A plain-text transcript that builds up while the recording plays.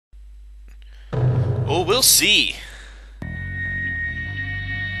Oh, we'll see.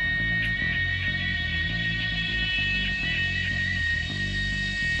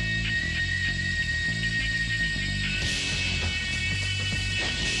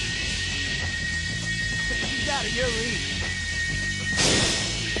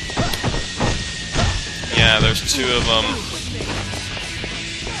 Yeah, there's two of them.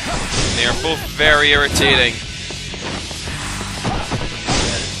 They are both very irritating.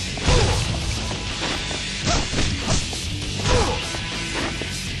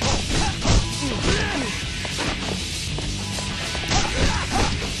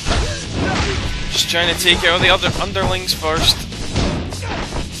 Just trying to take out the other underlings first.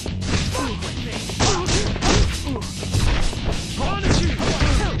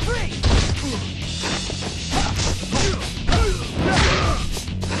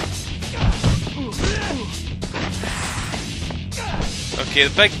 Okay,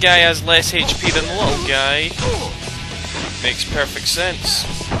 the big guy has less HP than the little guy. Makes perfect sense.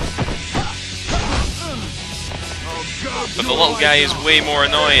 But the little guy is way more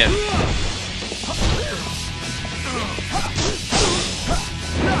annoying.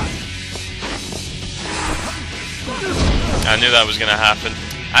 I knew that was going to happen.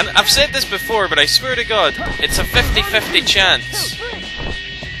 And I've said this before, but I swear to God, it's a 50-50 chance.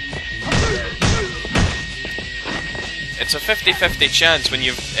 It's a 50-50 chance when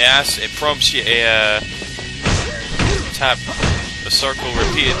you ask, it prompts you to tap the circle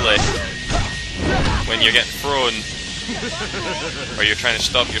repeatedly when you're getting thrown, or you're trying to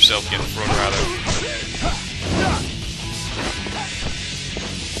stop yourself getting thrown, rather.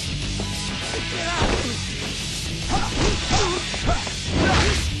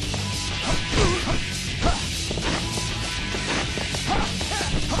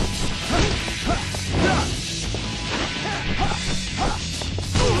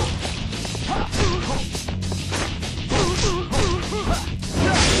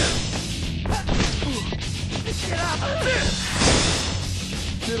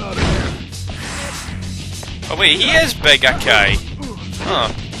 Oh wait, he is big, okay. Huh.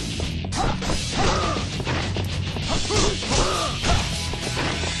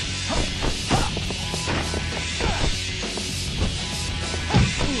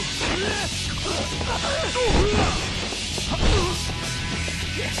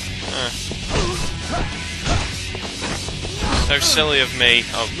 So silly of me.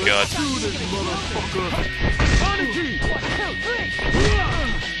 Oh god.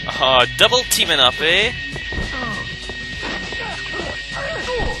 Oh, double teaming up, eh?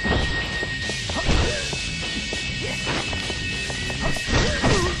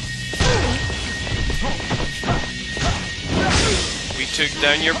 We took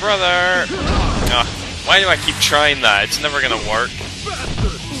down your brother! Oh, why do I keep trying that? It's never gonna work.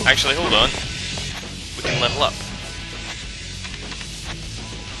 Actually, hold on. We can level up.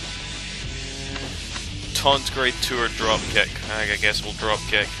 Taunt grade 2 or drop kick. I guess we'll drop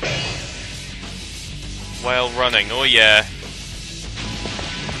kick. While running, oh yeah.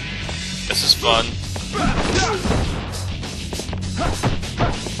 This is fun.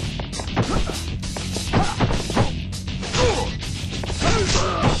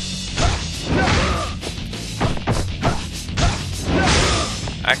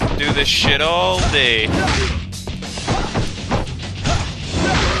 I can do this shit all day.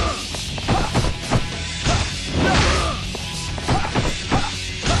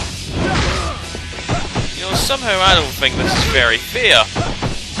 Somehow I don't think this is very fair.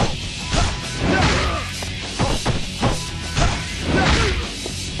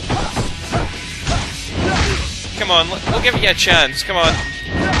 Come on, we'll give you a chance. Come on.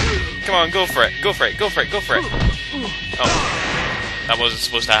 Come on, go for it. Go for it. Go for it. Go for it. Oh. That wasn't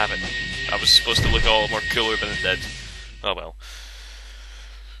supposed to happen. I was supposed to look all more cooler than it did. Oh well.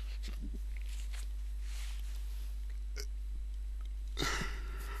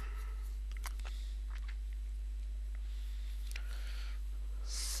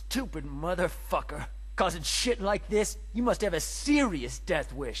 Stupid motherfucker. Causing shit like this, you must have a serious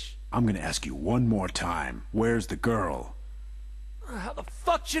death wish. I'm gonna ask you one more time. Where's the girl? How the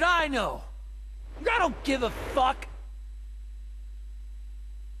fuck should I know? I don't give a fuck.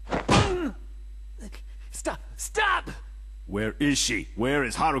 Stop! Stop! Where is she? Where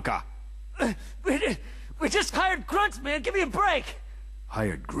is Haruka? We just hired grunts, man. Give me a break.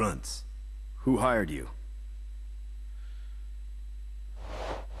 Hired grunts? Who hired you?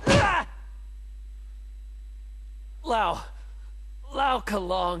 Lao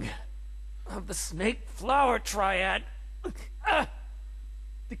Kalong of the Snake Flower Triad.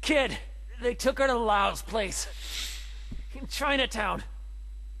 The kid, they took her to Lao's place in Chinatown.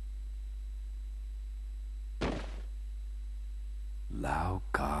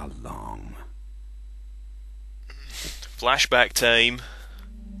 Long. Flashback time.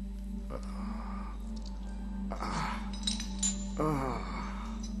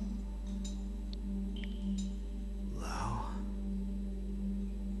 Lau?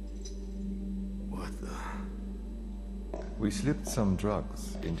 What the... We slipped some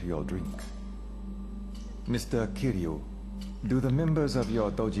drugs into your drink. Mr. Kiryu, do the members of your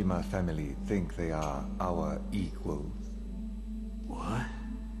Dojima family think they are our equals? What?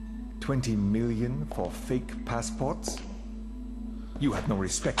 20 million for fake passports? You have no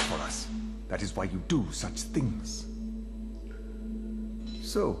respect for us. That is why you do such things.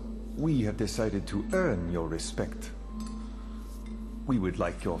 So, we have decided to earn your respect. We would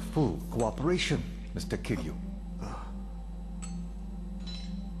like your full cooperation, Mr. Kiryu.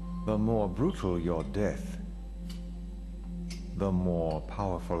 The more brutal your death, the more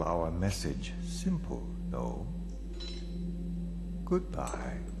powerful our message. Simple, no?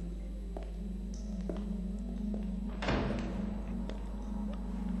 Goodbye.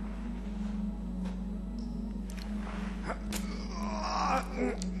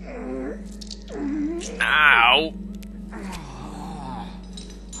 Ow!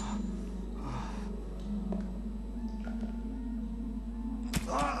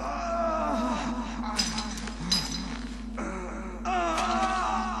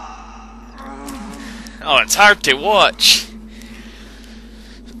 Oh, it's hard to watch.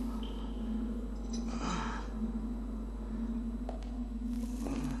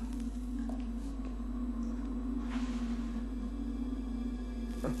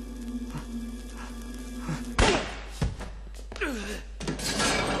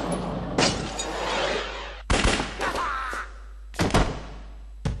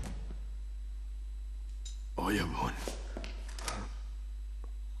 Oyabun.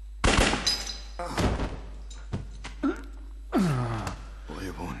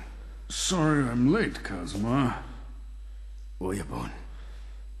 Oyabun. Sorry I'm late, Kazuma. Oyabun.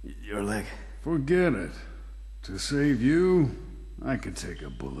 Your leg. Forget it. To save you, I could take a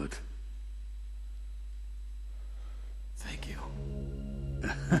bullet. Thank you.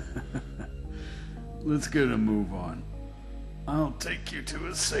 Let's get a move on. I'll take you to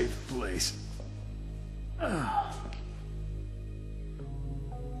a safe place.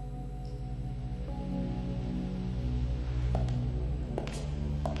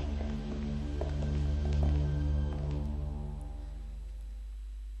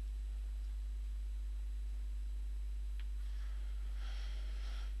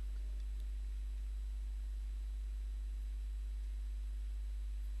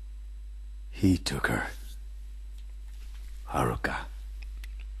 He took her. Haruka.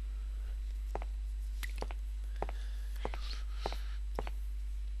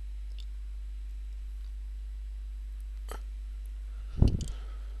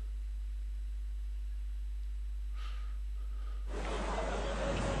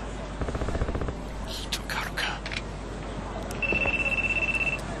 He took Haruka.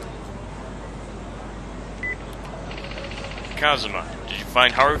 Kazuma, did you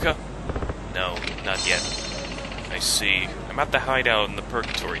find Haruka? No, not yet. I see. I'm at the hideout in the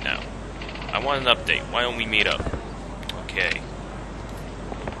Purgatory now. I want an update. Why don't we meet up? Okay.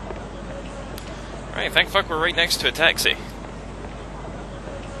 Alright, thank fuck we're right next to a taxi.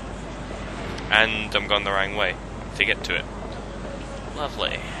 And I'm going the wrong way to get to it.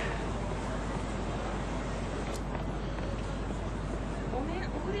 Lovely.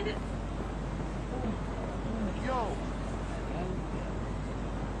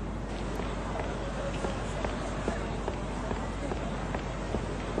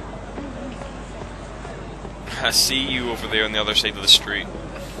 I see you over there on the other side of the street.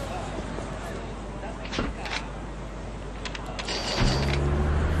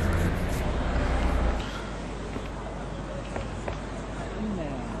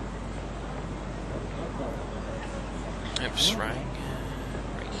 Oops, right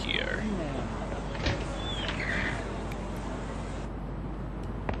here.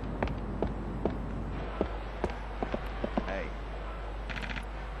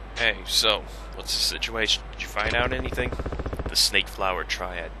 Hey, so, what's the situation? Did you find out anything? The Snake Flower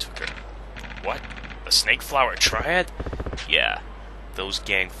Triad took her. What? The Snake Flower Triad? Yeah, those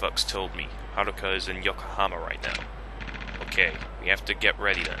gang fucks told me. Haruka is in Yokohama right now. Okay, we have to get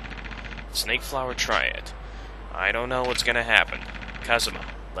ready then. Snake Flower Triad. I don't know what's gonna happen. Kazuma,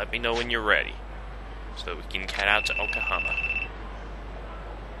 let me know when you're ready, so we can head out to Yokohama.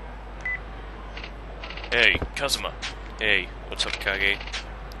 Hey, Kazuma. Hey, what's up, Kage?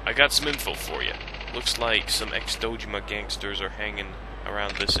 I got some info for you. Looks like some ex-Dojima gangsters are hanging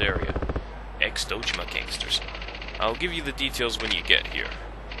around this area. Ex-Dojima gangsters? I'll give you the details when you get here.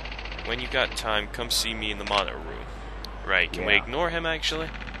 When you got time, come see me in the monitor room. Right, can we ignore him, actually?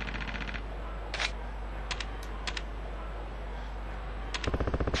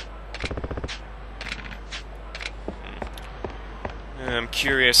 I'm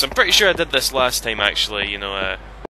curious. I'm pretty sure I did this last time, actually, you know,